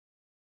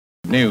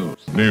News.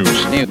 New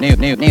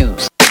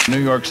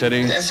York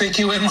City. The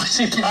FAQ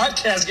NYC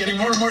podcast getting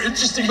more and more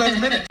interesting by the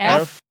minute.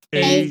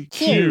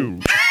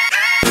 FAQ.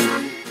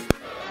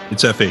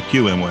 It's FAQ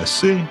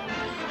NYC.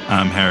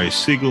 I'm Harry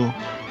Siegel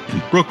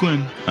in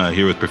Brooklyn,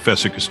 here with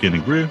Professor Christina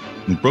Greer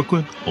in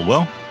Brooklyn.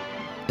 Hello.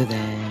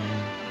 Hello.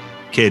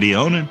 Katie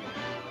Onan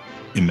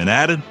in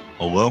Manhattan.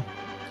 Hello.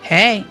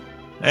 Hey.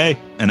 Hey.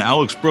 And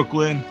Alex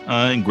Brooklyn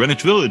in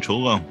Greenwich Village.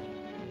 Hello.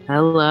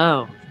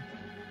 Hello.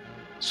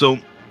 So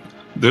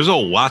there's a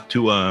lot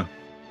to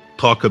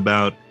talk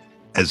about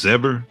as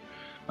ever,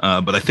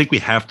 but I think we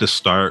have to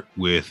start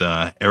with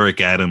Eric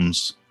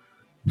Adams'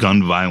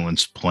 gun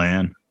violence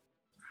plan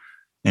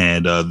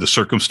and the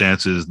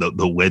circumstances that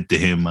led to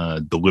him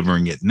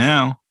delivering it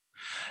now.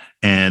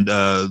 And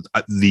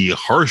the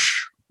harsh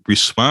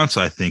response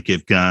I think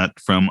it got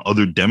from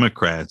other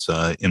Democrats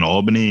in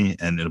Albany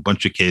and in a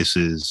bunch of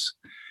cases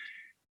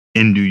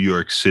in New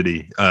York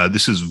City.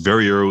 This is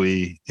very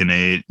early in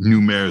a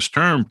new mayor's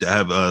term to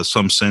have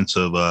some sense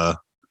of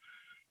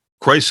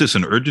crisis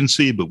and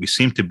urgency, but we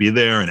seem to be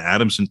there. And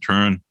Adams, in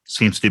turn,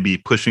 seems to be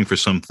pushing for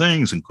some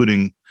things,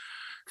 including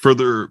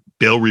further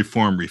bail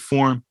reform,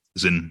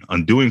 is in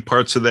undoing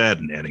parts of that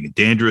and adding a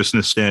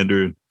dangerousness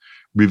standard,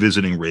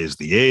 revisiting raise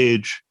the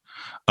age,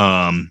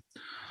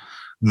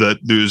 that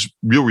there's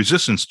real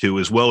resistance to,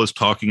 as well as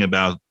talking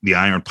about the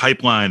iron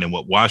pipeline and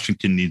what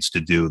Washington needs to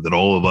do, that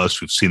all of us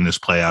who've seen this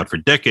play out for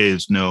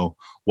decades know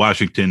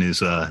Washington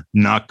is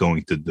not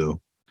going to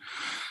do.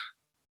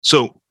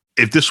 So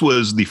if this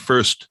was the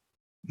first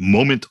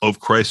moment of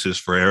crisis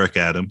for Eric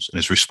Adams, and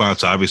his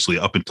response obviously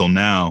up until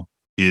now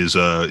is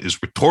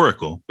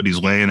rhetorical, but he's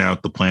laying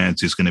out the plans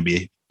he's going to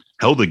be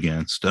held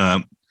against.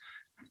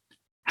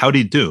 How'd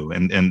he do?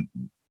 And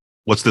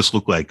what's this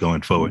look like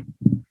going forward?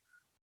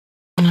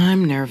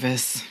 I'm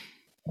nervous.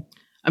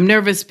 I'm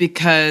nervous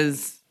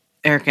because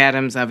Eric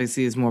Adams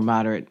obviously is more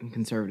moderate and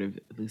conservative,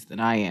 at least than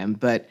I am.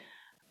 But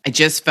I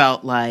just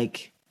felt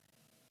like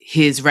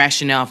his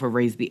rationale for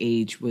raise the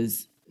age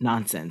was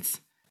nonsense.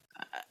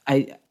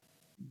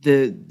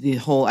 The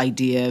whole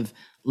idea of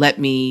let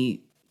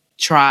me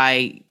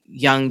try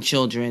young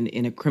children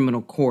in a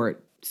criminal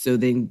court so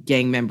then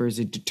gang members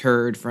are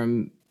deterred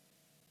from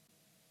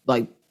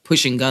like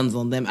pushing guns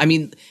on them. I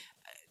mean,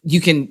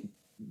 you can,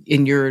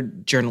 in your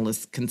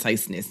journalist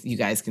conciseness, you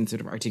guys can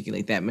sort of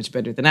articulate that much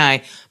better than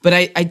I. But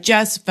I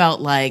just felt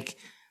like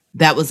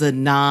that was a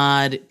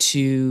nod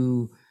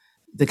to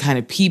the kind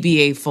of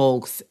PBA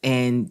folks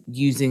and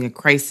using a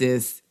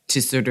crisis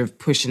to sort of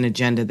push an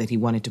agenda that he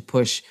wanted to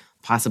push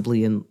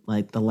possibly in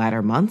like the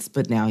latter months,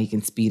 but now he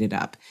can speed it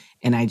up.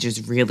 And I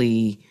just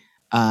really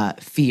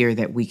fear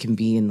that we can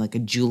be in like a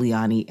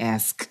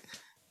Giuliani-esque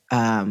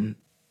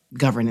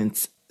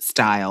governance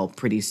style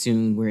pretty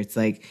soon, where it's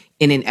like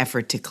in an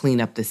effort to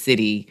clean up the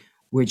city,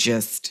 we're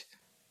just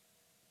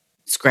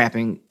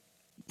scrapping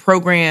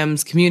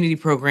programs, community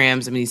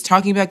programs. I mean, he's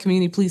talking about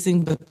community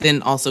policing, but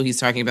then also he's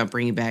talking about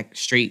bringing back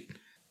straight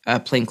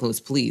plainclothes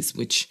police,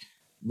 which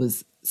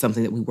was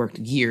something that we worked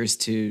years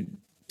to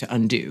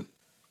undo.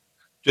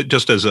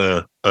 Just as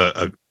a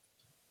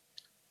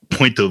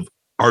point of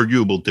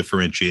arguable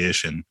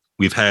differentiation,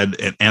 we've had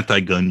an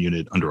anti-gun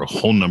unit under a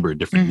whole number of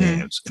different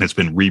names, and it's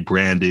been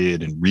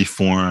rebranded and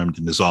reformed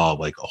and dissolved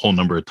like a whole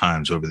number of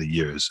times over the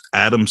years.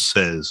 Adams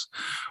says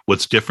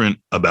what's different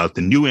about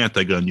the new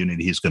anti-gun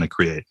unit he's going to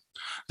create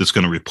that's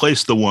going to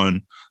replace the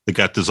one that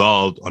got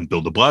dissolved on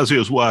Bill de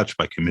Blasio's watch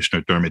by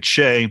Commissioner Dermot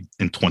Shea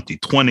in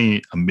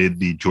 2020 amid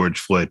the George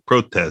Floyd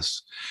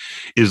protests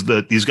is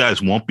that these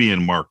guys won't be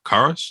in marked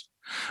cars,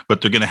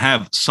 but they're going to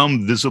have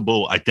some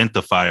visible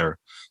identifier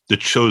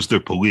that shows they're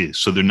police.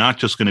 So they're not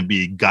just going to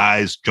be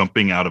guys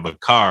jumping out of a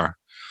car,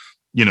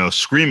 you know,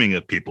 screaming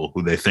at people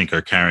who they think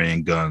are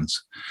carrying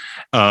guns.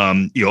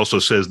 He also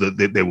says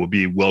that they will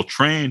be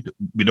well-trained.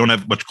 We don't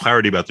have much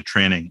clarity about the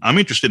training. I'm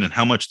interested in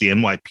how much the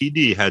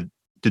NYPD had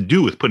to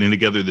do with putting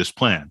together this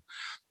plan,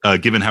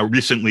 given how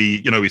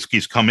recently, you know,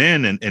 he's come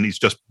in and he's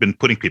just been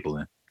putting people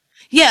in.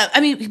 Yeah, I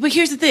mean, but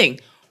here's the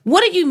thing.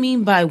 What do you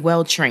mean by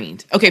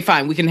well-trained? Okay,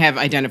 fine. We can have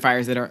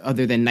identifiers that are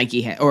other than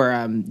Nike hat or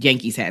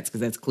Yankees hats, because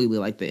that's clearly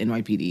like the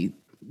NYPD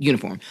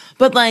uniform.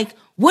 But like,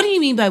 what do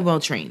you mean by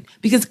well-trained?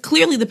 Because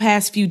clearly the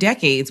past few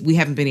decades, we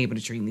haven't been able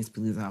to train these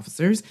police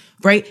officers,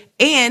 right?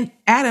 And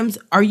Adams,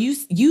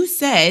 you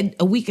said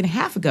a week and a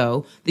half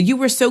ago that you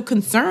were so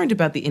concerned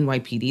about the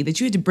NYPD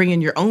that you had to bring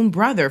in your own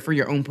brother for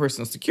your own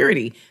personal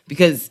security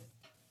because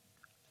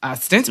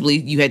ostensibly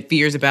you had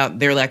fears about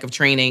their lack of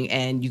training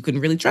and you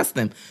couldn't really trust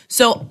them.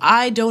 So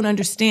I don't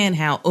understand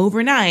how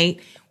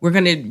overnight we're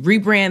going to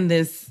rebrand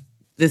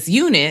this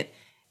unit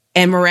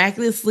and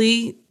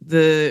miraculously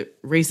the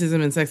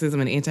racism and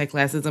sexism and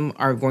anti-classism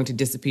are going to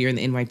disappear in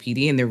the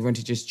NYPD and they're going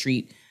to just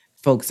treat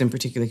folks in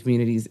particular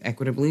communities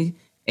equitably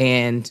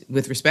and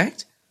with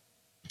respect.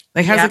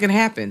 Like, how's it going to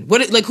happen?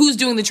 Who's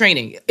doing the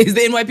training? Is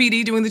the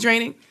NYPD doing the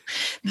training?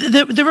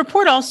 The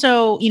report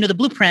also, the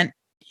blueprint,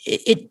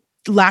 it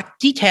lack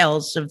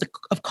details of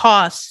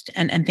cost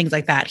and things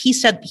like that. He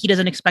said he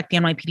doesn't expect the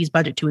NYPD's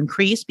budget to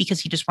increase because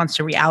he just wants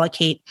to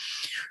reallocate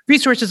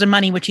resources and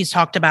money, which he's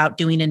talked about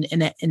doing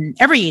in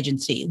every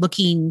agency,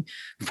 looking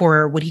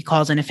for what he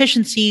calls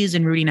inefficiencies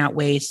and rooting out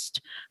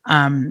waste.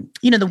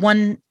 The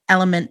one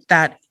element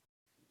that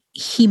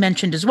he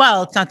mentioned as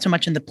well, it's not so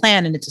much in the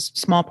plan and it's a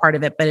small part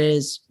of it, but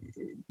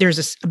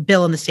there's a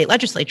bill in the state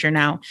legislature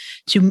now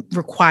to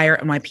require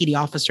NYPD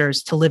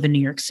officers to live in New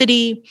York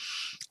City.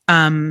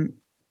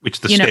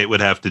 Which the state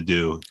would have to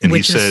do. And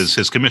he says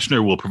his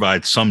commissioner will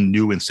provide some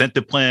new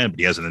incentive plan, but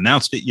he hasn't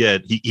announced it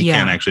yet. He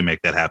can't actually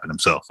make that happen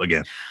himself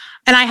again.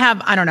 And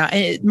I don't know,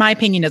 my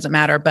opinion doesn't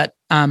matter, but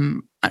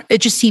it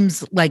just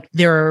seems like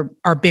there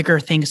are bigger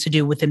things to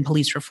do within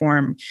police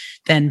reform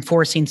than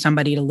forcing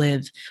somebody to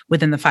live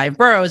within the 5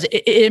 boroughs.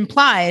 It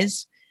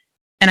implies,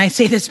 and I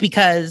say this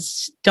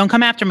because don't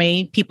come after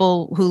me,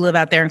 people who live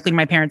out there, including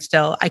my parents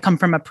still, I come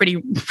from a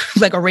pretty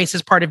like a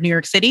racist part of New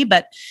York City,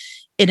 but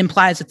it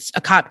implies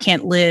a cop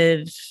can't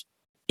live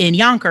in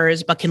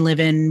Yonkers, but can live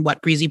in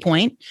Breezy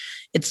Point.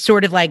 It's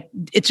sort of like,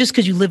 it's just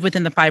because you live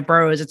within the 5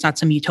 boroughs, it's not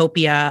some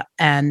utopia.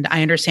 And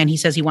I understand he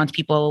says he wants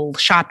people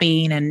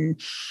shopping and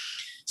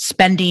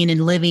spending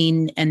and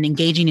living and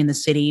engaging in the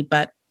city.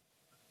 But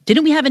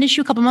didn't we have an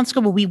issue a couple months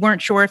ago where we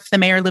weren't sure if the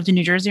mayor lived in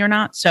New Jersey or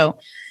not? So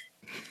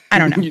I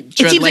don't know. It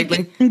seems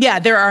like,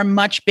 there are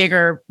much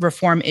bigger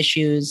reform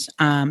issues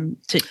to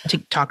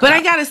talk about. But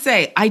I got to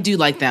say, I do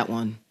like that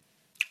one.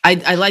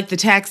 I like the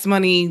tax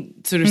money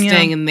sort of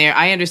staying in there.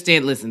 I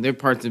understand, listen, there are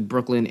parts of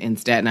Brooklyn and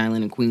Staten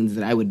Island and Queens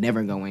that I would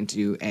never go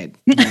into at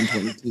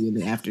 1:22 in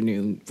the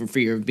afternoon for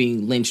fear of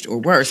being lynched or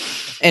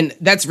worse. And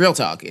that's real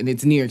talk, and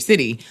it's New York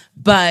City.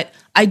 But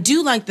I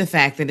do like the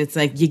fact that it's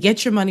like you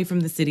get your money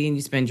from the city and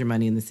you spend your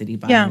money in the city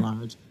by and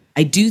large.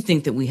 I do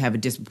think that we have a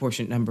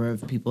disproportionate number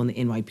of people in the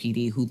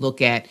NYPD who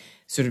look at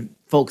sort of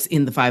folks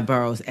in the 5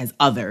 boroughs as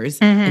others,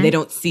 and they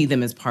don't see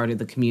them as part of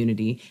the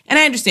community. And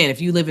I understand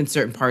if you live in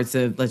certain parts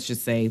of, let's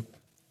just say,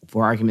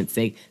 for argument's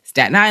sake,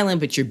 Staten Island,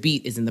 but your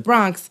beat is in the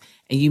Bronx,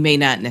 and you may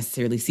not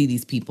necessarily see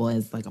these people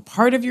as like a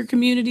part of your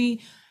community.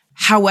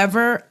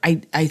 However, I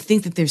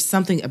think that there's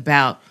something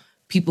about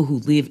people who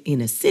live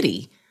in a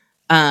city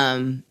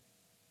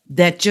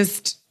that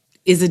just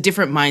is a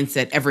different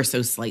mindset ever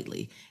so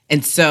slightly.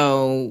 And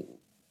so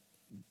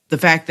the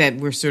fact that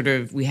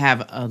we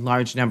have a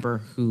large number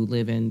who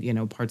live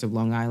in, parts of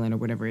Long Island or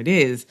whatever it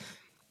is,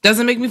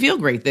 doesn't make me feel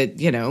great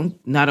that,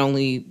 not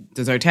only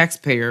does our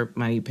taxpayer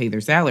money pay their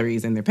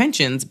salaries and their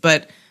pensions,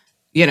 but,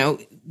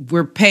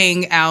 we're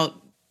paying out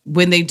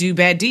when they do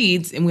bad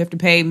deeds and we have to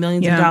pay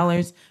millions of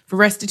dollars for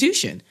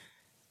restitution.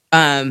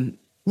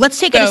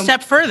 Let's take it a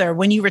step further.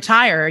 When you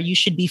retire, you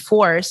should be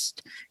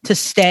forced to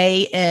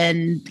stay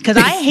in, because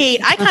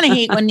I kind of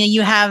hate when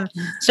you have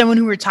someone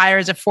who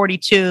retires at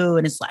 42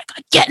 and it's like,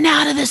 getting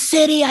out of the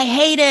city. I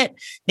hate it.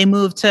 They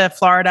move to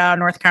Florida,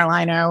 North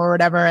Carolina or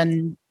whatever,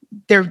 and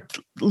they're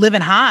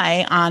living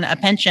high on a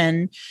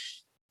pension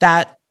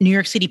that New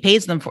York City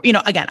pays them for.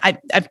 Again,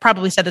 I've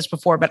probably said this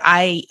before, but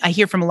I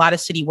hear from a lot of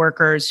city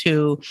workers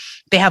who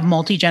they have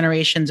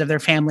multi-generations of their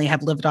family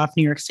have lived off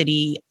New York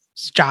City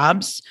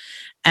jobs.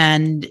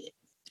 And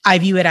I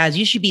view it as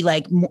you should be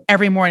like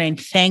every morning,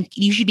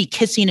 you should be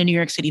kissing a New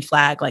York City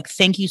flag. Like,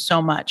 thank you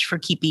so much for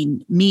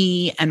keeping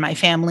me and my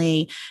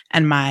family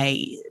and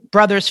my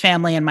brother's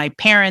family and my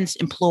parents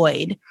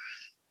employed.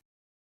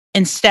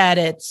 Instead,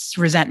 it's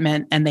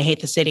resentment and they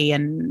hate the city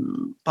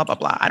and blah, blah,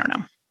 blah. I don't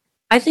know.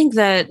 I think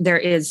that there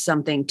is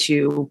something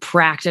to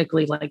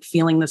practically like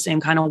feeling the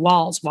same kind of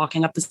walls,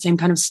 walking up the same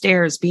kind of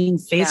stairs, being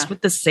faced with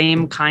the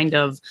same kind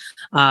of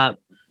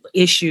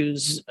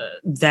issues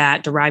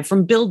that derive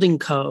from building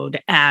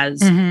code as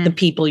the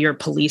people you're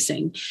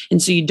policing.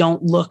 And so you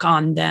don't look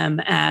on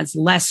them as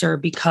lesser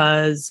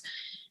because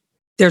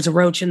there's a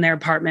roach in their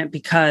apartment,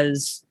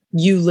 because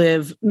you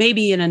live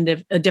maybe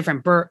in a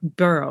different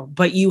borough,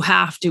 but you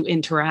have to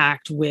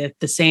interact with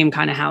the same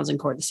kind of housing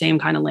court, the same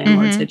kind of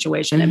landlord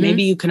situation. And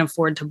maybe you can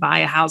afford to buy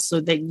a house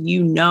so that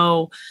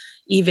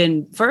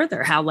even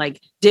further how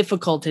like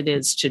difficult it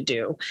is to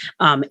do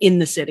in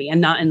the city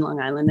and not in Long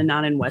Island and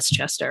not in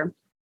Westchester.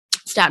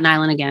 Staten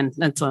Island, again,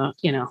 that's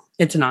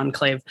it's an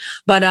enclave.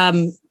 But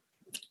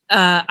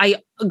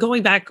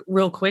going back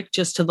real quick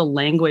just to the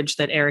language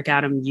that Eric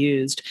Adams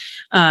used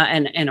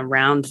and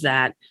around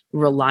that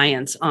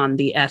reliance on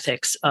the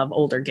ethics of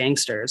older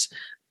gangsters,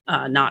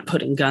 not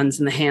putting guns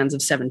in the hands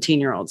of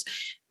 17-year-olds.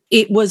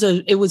 It was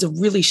a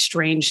really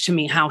strange to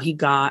me how he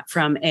got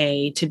from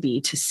A to B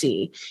to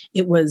C.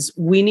 It was,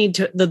 we need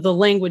to, the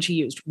language he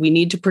used, we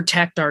need to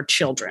protect our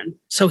children.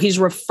 So he's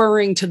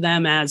referring to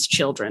them as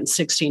children,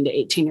 16 to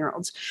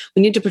 18-year-olds.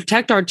 We need to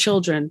protect our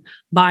children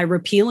by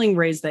repealing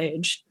raise the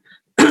age,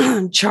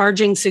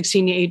 charging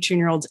 16 to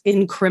 18-year-olds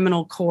in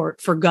criminal court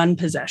for gun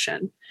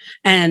possession,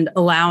 and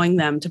allowing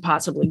them to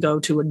possibly go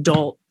to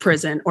adult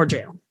prison or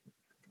jail.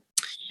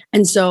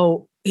 And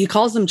so he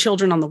calls them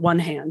children on the one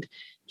hand.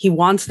 he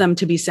wants them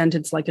to be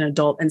sentenced like an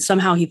adult, and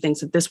somehow he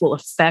thinks that this will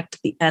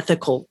affect the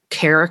ethical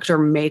character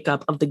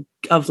makeup of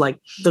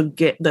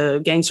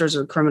the gangsters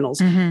or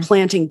criminals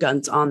planting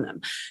guns on them.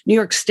 New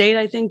York State,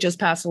 I think, just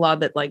passed a law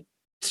that like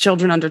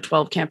children under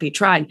 12 can't be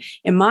tried.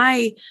 In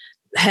my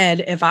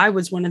head, if I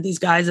was one of these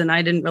guys and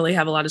I didn't really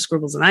have a lot of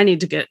scruples and I need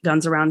to get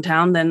guns around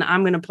town, then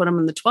I'm going to put them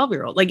in the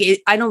 12-year-old. Like,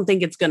 I don't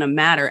think it's going to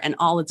matter. And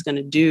all it's going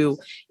to do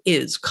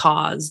is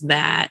cause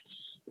that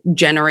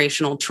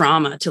generational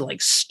trauma to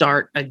like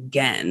start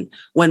again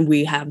when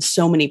we have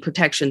so many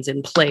protections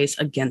in place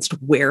against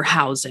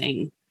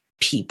warehousing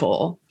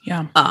people.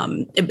 Yeah.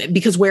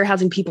 Because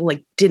warehousing people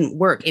like didn't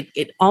work.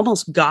 It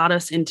almost got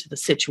us into the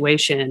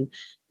situation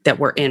that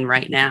we're in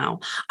right now.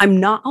 I've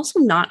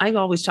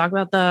always talked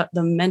about the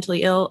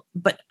mentally ill,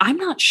 but I'm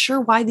not sure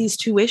why these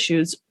two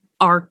issues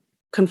are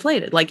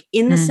conflated. Like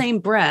in the same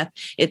breath,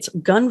 it's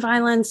gun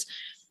violence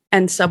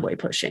and subway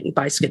pushing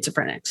by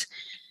schizophrenics.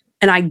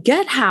 And I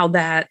get how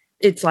that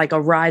it's like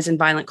a rise in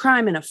violent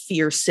crime in a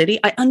fierce city.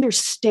 I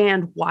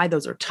understand why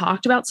those are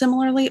talked about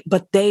similarly,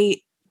 but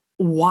they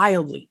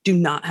wildly do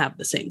not have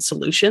the same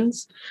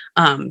solutions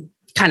kind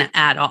of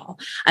at all.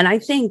 And I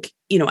think,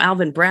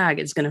 Alvin Bragg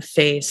is going to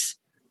face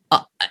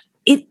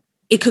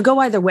it could go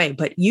either way,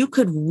 but you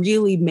could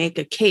really make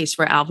a case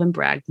for Alvin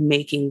Bragg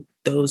making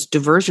those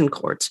diversion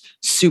courts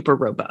super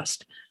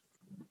robust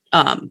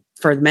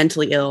for the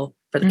mentally ill,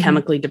 for the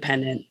chemically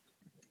dependent,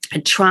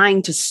 and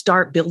trying to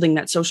start building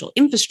that social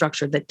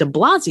infrastructure that de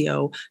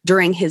Blasio,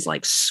 during his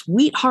like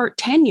sweetheart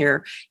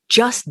tenure,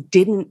 just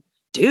didn't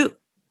do.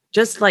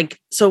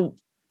 So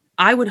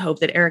I would hope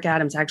that Eric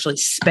Adams actually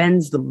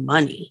spends the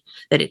money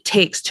that it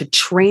takes to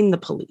train the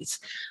police,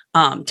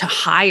 to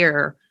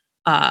hire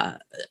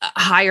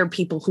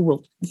people who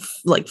will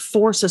like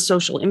force a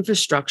social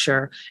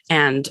infrastructure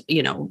and,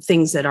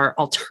 things that are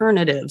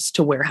alternatives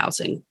to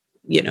warehousing,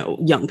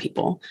 young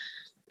people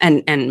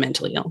and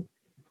mentally ill.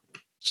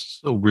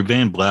 So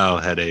Rivain Blau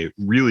had a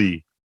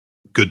really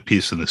good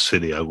piece in the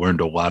City. I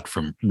learned a lot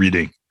from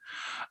reading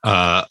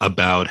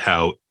about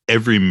how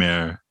every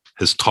mayor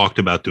has talked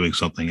about doing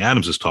something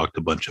Adams has talked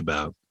a bunch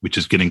about, which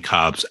is getting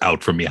cops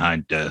out from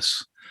behind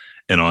desks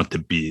and onto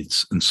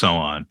beats and so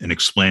on, and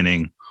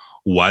explaining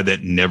why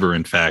that never,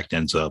 in fact,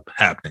 ends up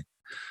happening,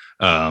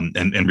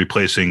 and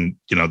replacing,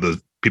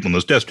 the people in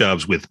those desk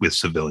jobs with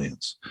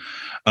civilians.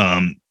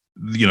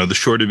 The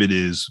short of it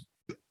is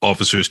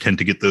officers tend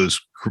to get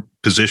those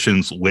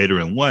positions later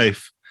in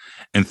life,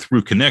 and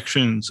through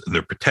connections,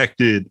 they're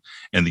protected,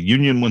 and the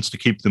union wants to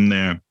keep them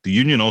there. The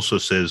union also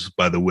says,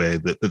 by the way,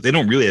 that they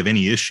don't really have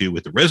any issue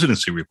with the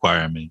residency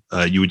requirement.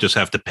 You would just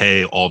have to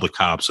pay all the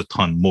cops a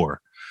ton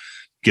more,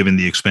 given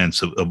the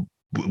expense of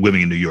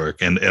living in New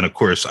York. And of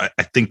course,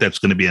 I think that's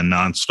going to be a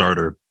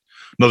non-starter.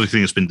 Another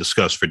thing that's been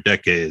discussed for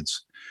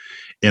decades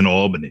in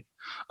Albany.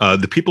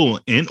 The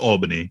people in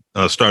Albany,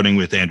 starting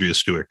with Andrea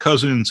Stewart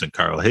Cousins and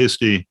Carl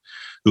Hastie,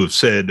 who have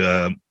said,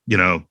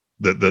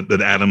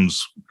 that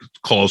Adams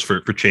calls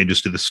for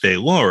changes to the state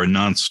law are a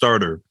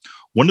non-starter.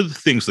 One of the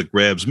things that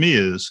grabs me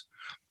is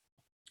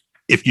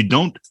if you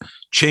don't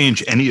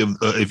change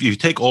if you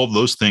take all of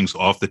those things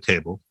off the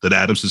table that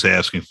Adams is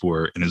asking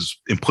for and is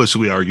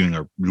implicitly arguing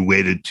are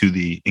related to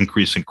the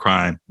increase in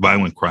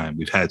violent crime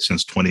we've had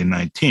since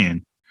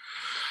 2019,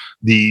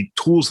 the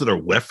tools that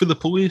are left for the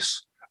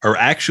police are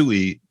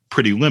actually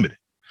pretty limited.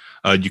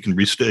 You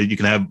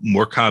can have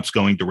more cops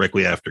going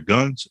directly after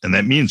guns, and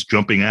that means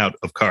jumping out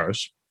of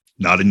cars,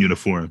 not in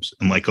uniforms,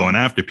 and like going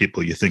after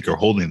people you think are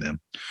holding them.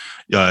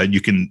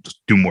 You can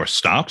do more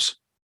stops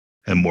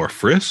and more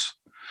frisks.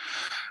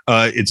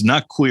 It's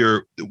not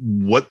clear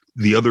what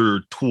the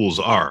other tools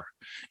are.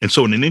 And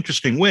so in an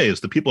interesting way,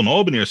 is the people in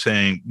Albany are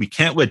saying, we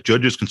can't let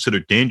judges consider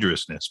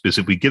dangerousness, because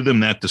if we give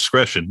them that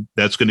discretion,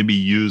 that's going to be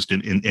used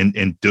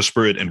in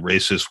disparate and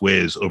racist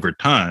ways over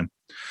time.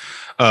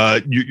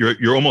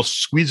 You're almost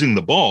squeezing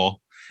the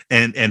ball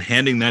and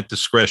handing that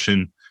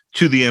discretion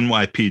to the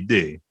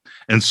NYPD.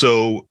 And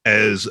so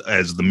as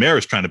the mayor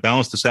is trying to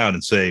balance this out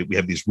and say, we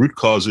have these root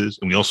causes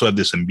and we also have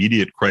this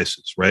immediate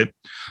crisis, right?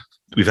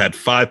 We've had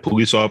 5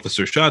 police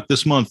officers shot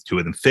this month, 2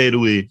 of them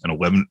fatally, an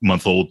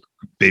 11-month-old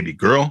baby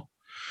girl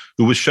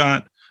who was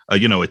shot,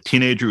 a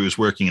teenager who was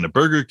working in a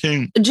Burger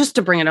King. Just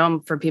to bring it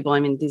home for people, I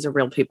mean, these are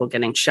real people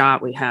getting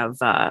shot. We have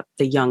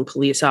the young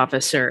police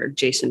officer,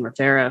 Jason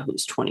Rivera,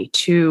 who's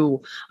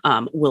 22,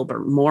 Wilbur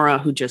Mora,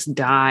 who just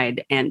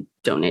died and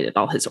donated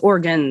all his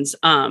organs,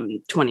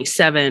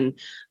 27,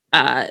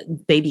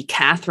 baby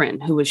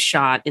Catherine, who was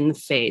shot in the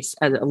face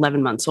at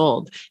 11 months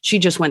old. She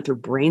just went through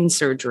brain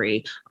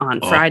surgery on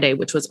Friday,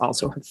 which was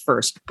also her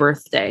first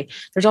birthday.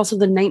 There's also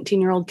the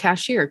 19-year-old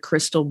cashier,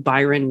 Crystal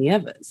Byron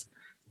Nieves.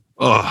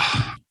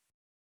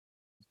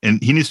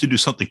 And he needs to do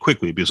something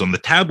quickly, because on the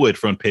tabloid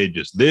front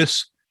pages,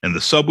 this and the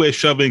subway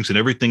shovings and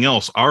everything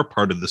else are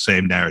part of the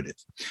same narrative,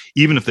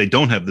 even if they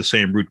don't have the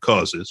same root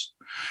causes,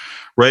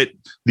 right?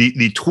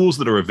 The tools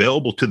that are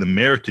available to the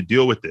mayor to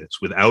deal with this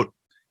without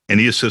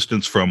any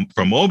assistance from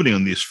Albany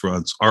on these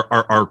fronts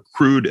are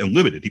crude and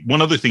limited.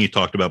 One other thing he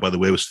talked about, by the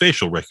way, was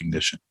facial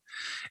recognition.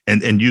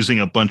 and using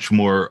a bunch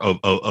more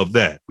of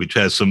that, which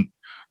has some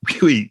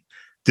really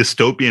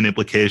dystopian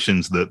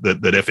implications that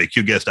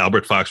FAQ guest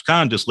Albert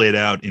Fox-Khan just laid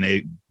out in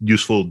a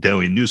useful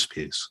daily news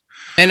piece.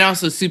 And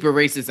also super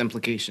racist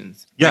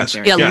implications. Yes.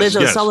 Right Yeah, there. Liz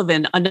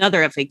O'Sullivan,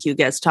 another FAQ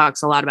guest,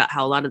 talks a lot about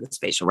how a lot of the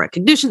facial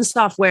recognition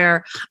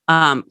software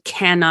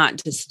cannot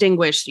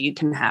distinguish. So you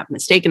can have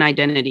mistaken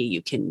identity.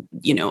 You can,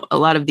 a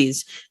lot of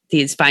these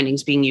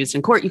findings being used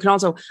in court. You can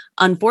also,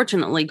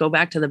 unfortunately, go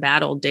back to the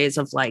bad old days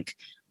of like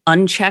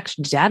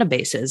unchecked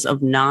databases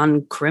of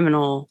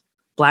non-criminal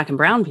Black and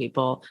brown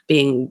people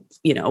being,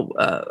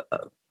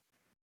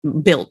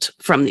 built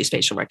from these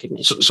facial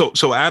recognition.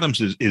 So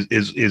Adams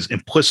is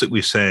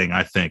implicitly saying,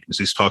 I think, as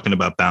he's talking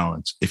about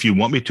balance, if you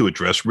want me to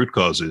address root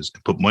causes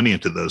and put money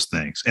into those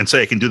things and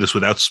say I can do this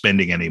without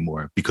spending any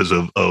more because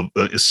of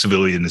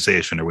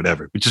civilianization or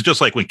whatever, which is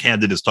just like when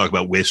candidates talk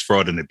about waste,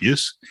 fraud, and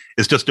abuse,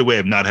 it's just a way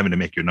of not having to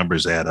make your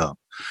numbers add up.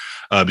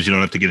 Because you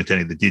don't have to get into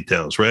any of the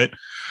details, right?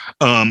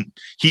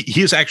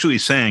 He is actually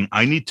saying,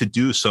 I need to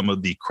do some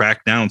of the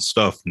crackdown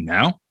stuff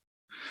now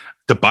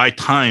to buy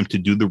time to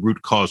do the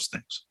root cause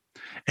things.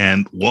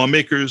 And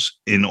lawmakers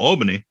in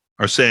Albany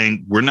are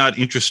saying, we're not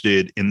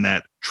interested in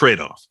that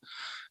trade-off.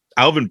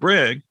 Alvin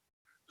Bragg,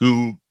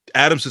 who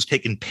Adams has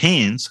taken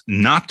pains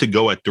not to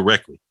go at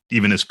directly,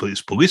 even as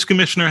police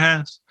commissioner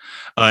has,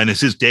 and as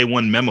his day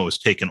one memo has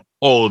taken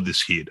all of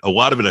this heat. A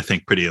lot of it, I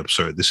think, pretty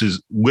absurd. This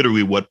is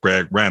literally what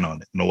Bragg ran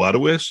on it in a lot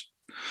of ways.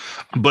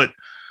 But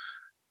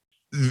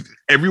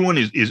everyone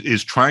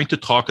is trying to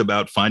talk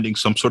about finding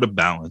some sort of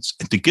balance.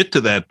 And to get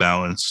to that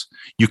balance,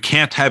 you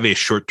can't have a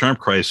short-term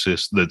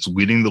crisis that's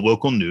leading the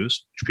local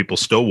news, which people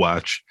still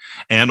watch,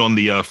 and on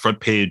the front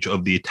page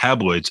of the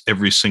tabloids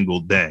every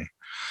single day.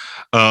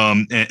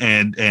 And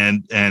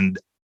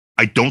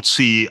I don't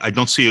see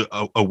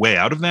a way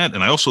out of that.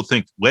 And I also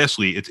think,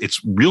 lastly, it's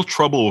real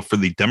trouble for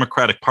the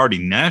Democratic Party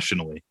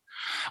nationally.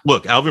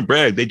 Look, Alvin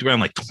Bragg, they ran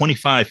like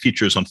 25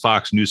 features on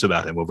Fox News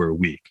about him over a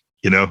week.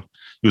 He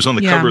was on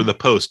the cover of the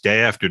Post day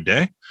after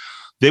day.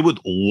 They would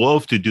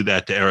love to do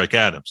that to Eric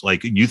Adams.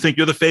 Like, you think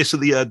you're the face of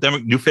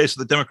the new face of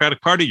the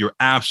Democratic Party? You're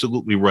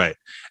absolutely right.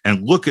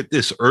 And look at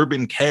this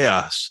urban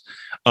chaos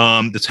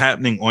that's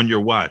happening on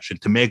your watch,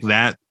 and to make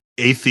that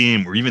a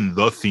theme or even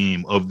the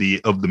theme of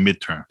the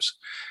midterms.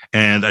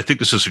 And I think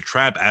this is a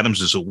trap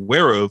Adams is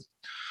aware of.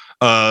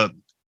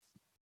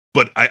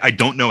 But I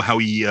don't know how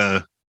he.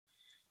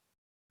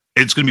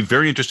 It's going to be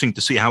very interesting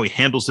to see how he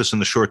handles this in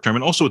the short term,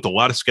 and also with a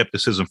lot of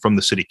skepticism from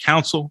the city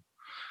council,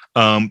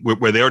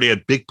 where they already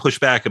had big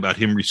pushback about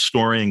him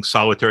restoring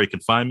solitary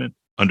confinement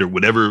under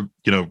whatever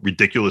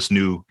ridiculous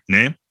new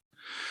name.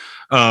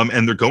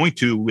 And they're going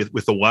to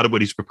with a lot of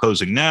what he's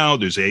proposing now.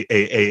 There's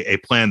a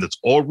plan that's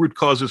all root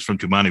causes from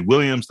Jumaane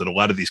Williams that a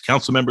lot of these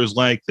council members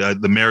like.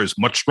 The mayor is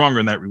much stronger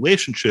in that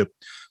relationship,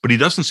 but he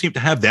doesn't seem to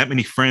have that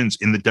many friends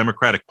in the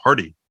Democratic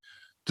Party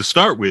to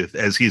start with,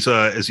 as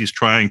he's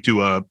trying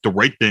to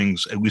right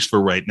things, at least for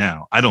right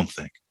now. I don't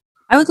think.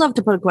 I would love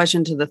to put a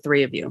question to the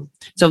three of you.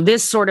 So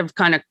this sort of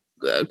kind of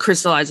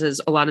crystallizes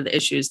a lot of the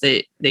issues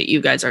that you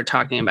guys are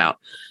talking about.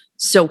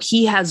 So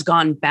he has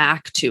gone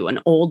back to an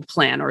old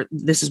plan, or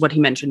this is what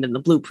he mentioned in the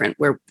blueprint,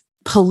 where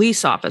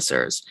police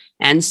officers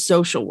and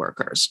social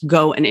workers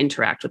go and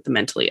interact with the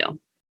mentally ill.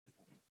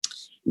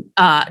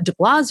 De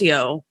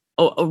Blasio,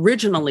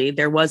 originally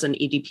there was an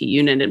EDP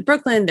unit in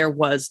Brooklyn. There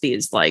was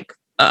these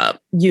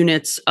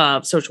units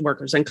of social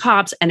workers and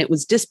cops, and it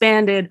was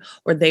disbanded,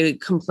 or they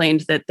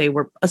complained that they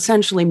were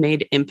essentially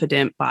made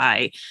impotent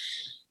by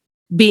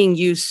being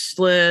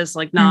useless,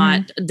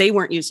 they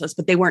weren't useless,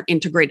 but they weren't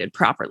integrated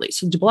properly.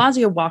 So de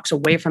Blasio walks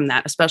away from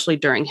that, especially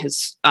during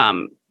his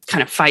kind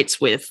of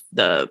fights with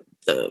the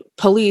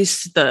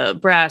police, the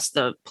brass,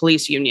 the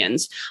police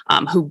unions,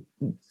 who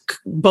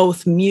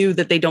both knew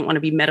that they don't want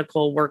to be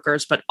medical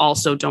workers, but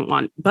also don't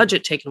want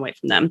budget taken away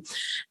from them,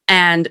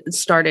 and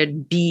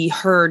started Be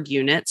Heard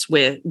units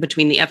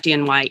between the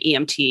FDNY,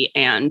 EMT,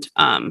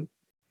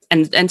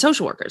 and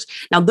social workers.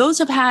 Now, those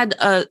have had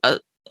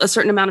a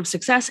certain amount of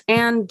success,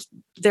 and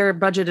their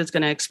budget is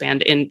going to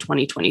expand in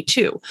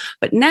 2022.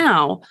 But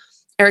now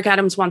Eric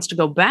Adams wants to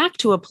go back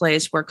to a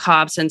place where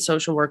cops and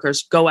social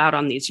workers go out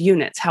on these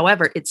units.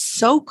 However, it's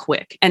so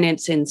quick and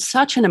it's in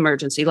such an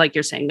emergency. Like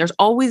you're saying, it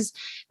always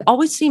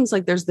seems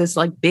like there's this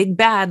big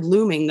bad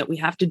looming that we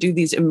have to do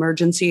these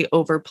emergency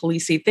over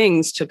policey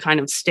things to kind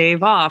of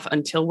stave off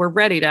until we're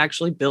ready to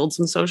actually build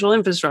some social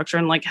infrastructure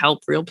and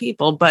help real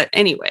people. But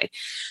anyway,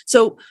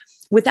 so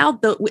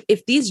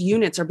if these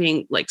units are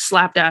being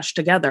slapdash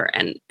together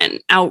and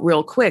out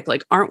real quick,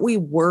 aren't we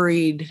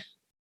worried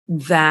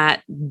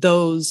that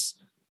those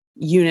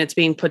units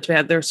being put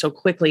together so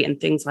quickly and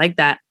things like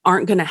that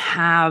aren't going to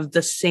have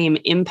the same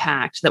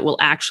impact that will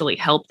actually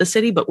help the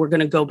city, but we're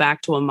going to go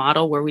back to a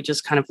model where we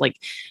just kind of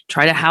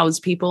try to house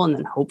people and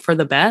then hope for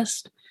the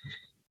best,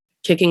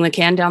 kicking the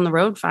can down the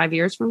road 5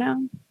 years from now?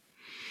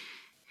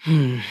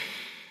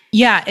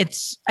 Yeah,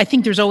 I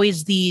think there's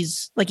always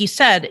these, like you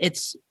said,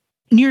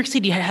 New York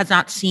City has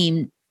not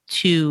seemed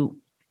to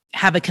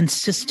have a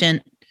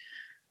consistent,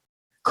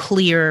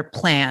 clear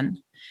plan.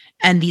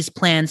 And these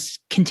plans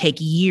can take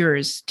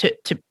years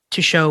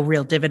to show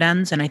real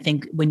dividends. And I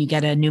think when you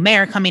get a new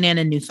mayor coming in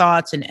and new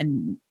thoughts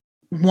and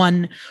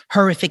one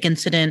horrific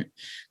incident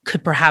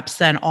could perhaps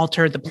then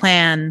alter the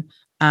plan,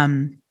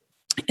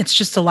 it's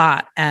just a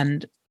lot.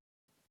 And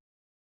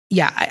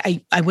yeah,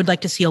 I would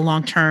like to see a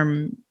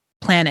long-term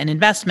plan and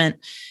investment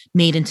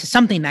made into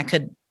something that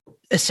could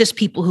assist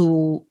people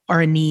who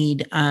are in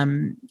need,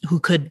 who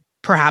could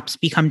perhaps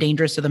become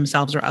dangerous to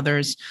themselves or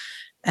others,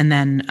 and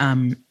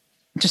then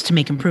just to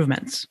make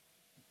improvements.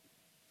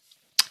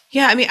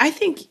 Yeah, I mean, I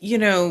think,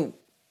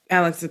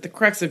 Alex, that the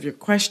crux of your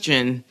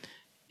question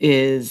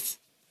is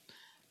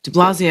de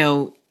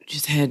Blasio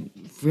just had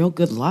real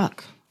good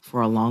luck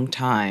for a long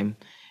time.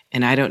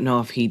 And I don't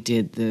know if he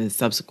did the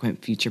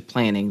subsequent future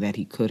planning that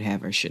he could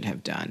have or should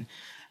have done.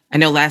 I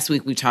know last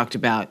week we talked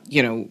about,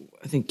 I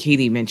think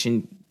Katie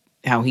mentioned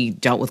how he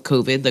dealt with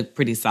COVID like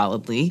pretty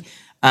solidly.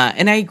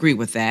 And I agree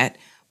with that.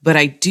 But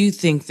I do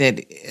think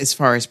that as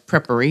far as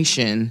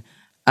preparation,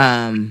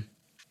 I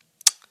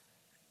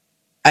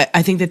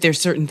think that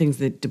there's certain things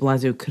that de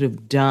Blasio could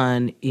have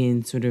done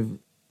in sort of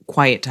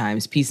quiet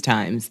times, peace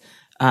times,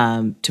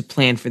 to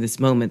plan for this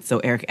moment. So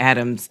Eric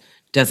Adams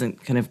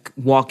doesn't kind of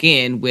walk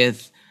in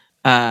with,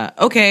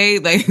 okay,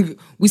 like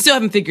we still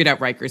haven't figured out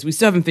Rikers. We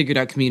still haven't figured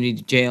out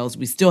community jails.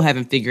 We still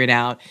haven't figured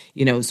out,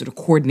 sort of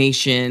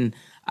coordination,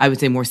 I would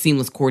say more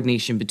seamless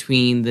coordination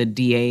between the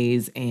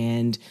DAs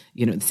and,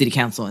 the city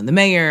council and the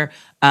mayor.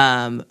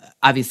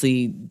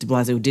 Obviously, de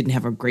Blasio didn't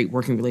have a great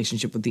working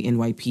relationship with the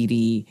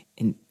NYPD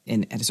and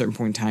at a certain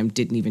point in time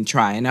didn't even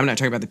try. And I'm not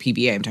talking about the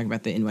PBA, I'm talking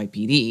about the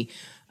NYPD.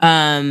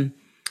 And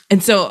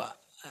so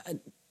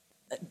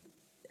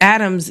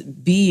Adams,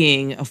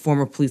 being a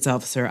former police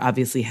officer,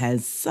 obviously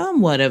has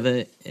somewhat of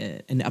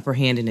an upper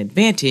hand and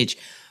advantage,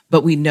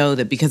 but we know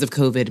that because of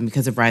COVID and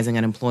because of rising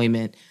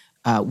unemployment,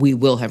 we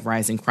will have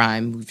rising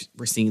crime.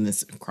 We're seeing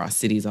this across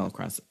cities all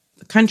across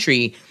the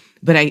country.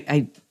 But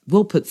I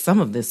will put some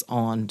of this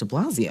on de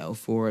Blasio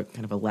for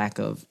kind of a lack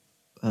of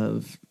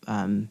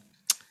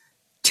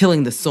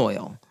tilling the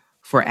soil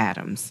for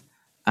Adams.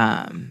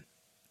 And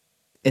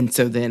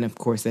so then, of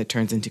course, that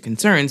turns into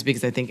concerns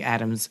because I think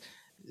Adams'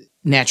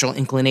 natural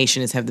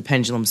inclination is have the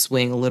pendulum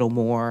swing a little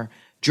more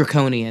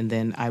draconian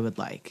than I would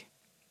like.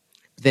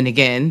 But then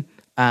again,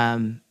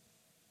 I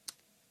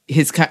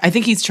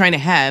think he's trying to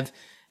have,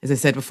 as I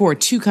said before,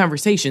 two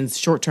conversations,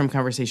 short-term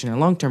conversation and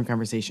long-term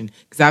conversation.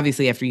 Because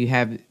obviously after you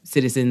have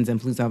citizens and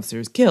police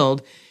officers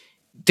killed,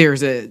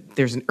 there's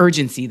an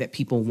urgency that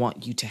people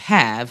want you to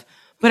have.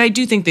 But I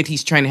do think that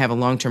he's trying to have a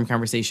long-term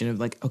conversation of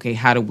like, okay,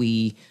 how do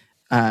we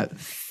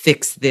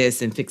fix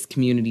this and fix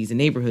communities and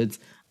neighborhoods?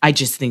 I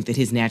just think that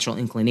his natural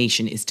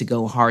inclination is to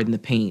go hard in the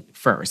paint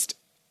first,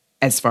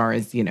 as far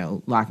as,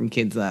 locking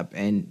kids up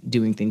and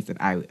doing things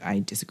that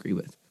I disagree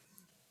with.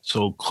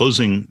 So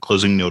closing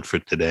note for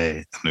today,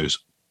 and there's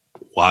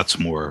lots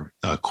more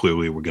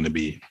clearly we're going to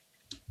be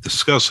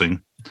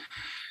discussing,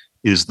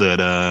 is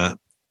that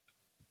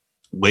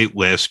late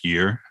last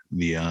year,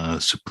 the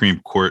Supreme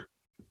Court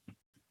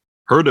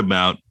heard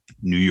about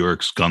New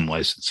York's gun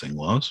licensing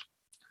laws.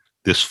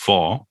 This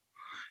fall,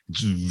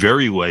 it's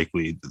very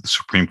likely that the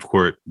Supreme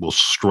Court will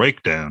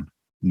strike down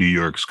New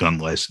York's gun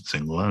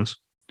licensing laws.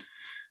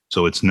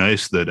 So it's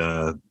nice that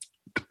the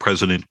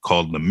president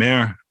called the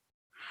mayor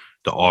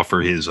to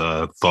offer his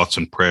thoughts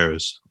and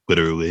prayers,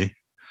 literally,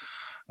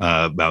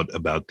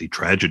 about the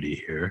tragedy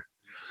here,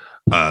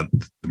 the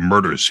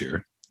murders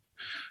here.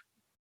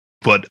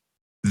 But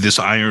this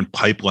iron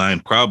pipeline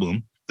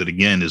problem, that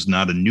again is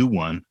not a new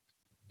one,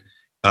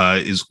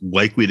 is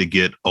likely to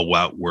get a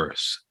lot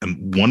worse.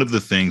 And one of the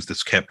things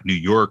that's kept New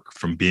York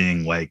from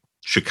being like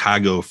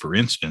Chicago, for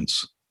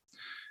instance,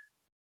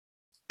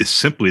 is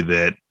simply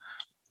that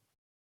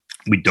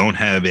we don't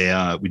have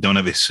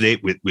a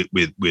state with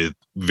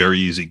very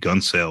easy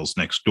gun sales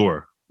next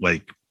door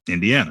like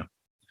Indiana.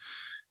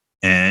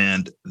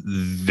 And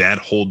that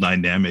whole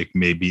dynamic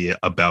may be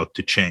about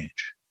to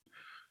change.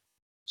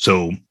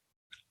 So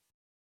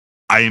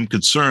I am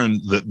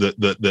concerned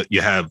that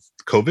you have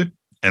COVID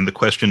and the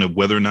question of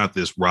whether or not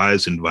this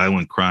rise in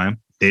violent crime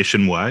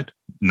nationwide,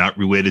 not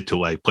related to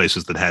like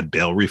places that had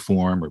bail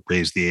reform or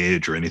raised the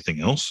age or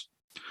anything else,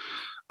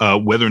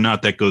 whether or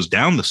not that goes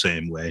down the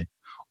same way,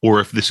 or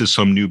if this is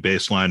some new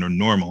baseline or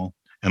normal.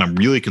 And I'm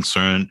really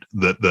concerned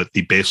that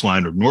the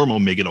baseline or normal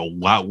may get a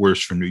lot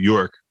worse for New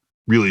York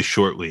really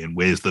shortly in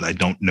ways that I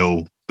don't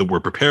know that we're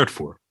prepared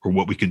for or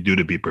what we can do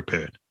to be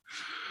prepared.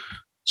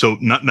 So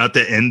not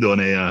to end on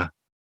a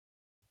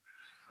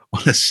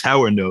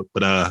sour note,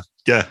 but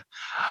yeah,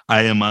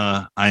 I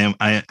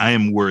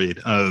am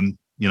worried.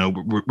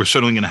 We're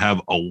certainly going to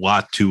have a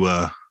lot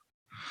to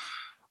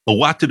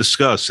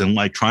discuss, and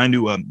like trying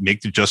to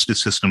make the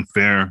justice system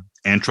fair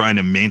and trying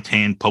to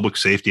maintain public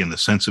safety and the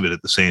sense of it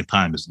at the same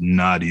time is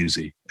not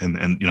easy. And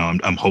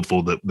I'm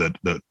hopeful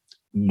that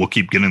we'll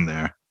keep getting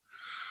there.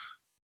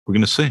 We're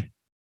going to see.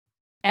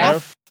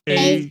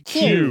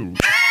 FAQ.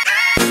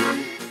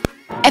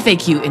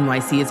 FAQ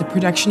NYC is a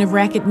production of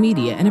Racket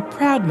Media and a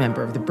proud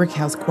member of the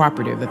Brickhouse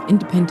Cooperative of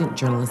Independent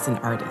Journalists and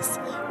Artists.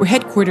 We're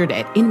headquartered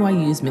at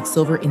NYU's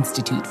McSilver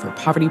Institute for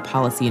Poverty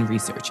Policy and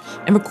Research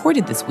and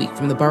recorded this week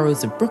from the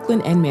boroughs of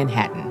Brooklyn and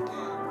Manhattan.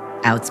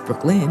 Alex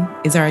Brooklyn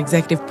is our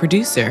executive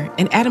producer,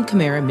 and Adam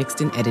Kamara mixed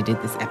and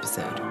edited this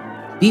episode.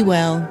 Be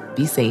well,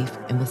 be safe,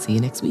 and we'll see you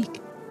next week.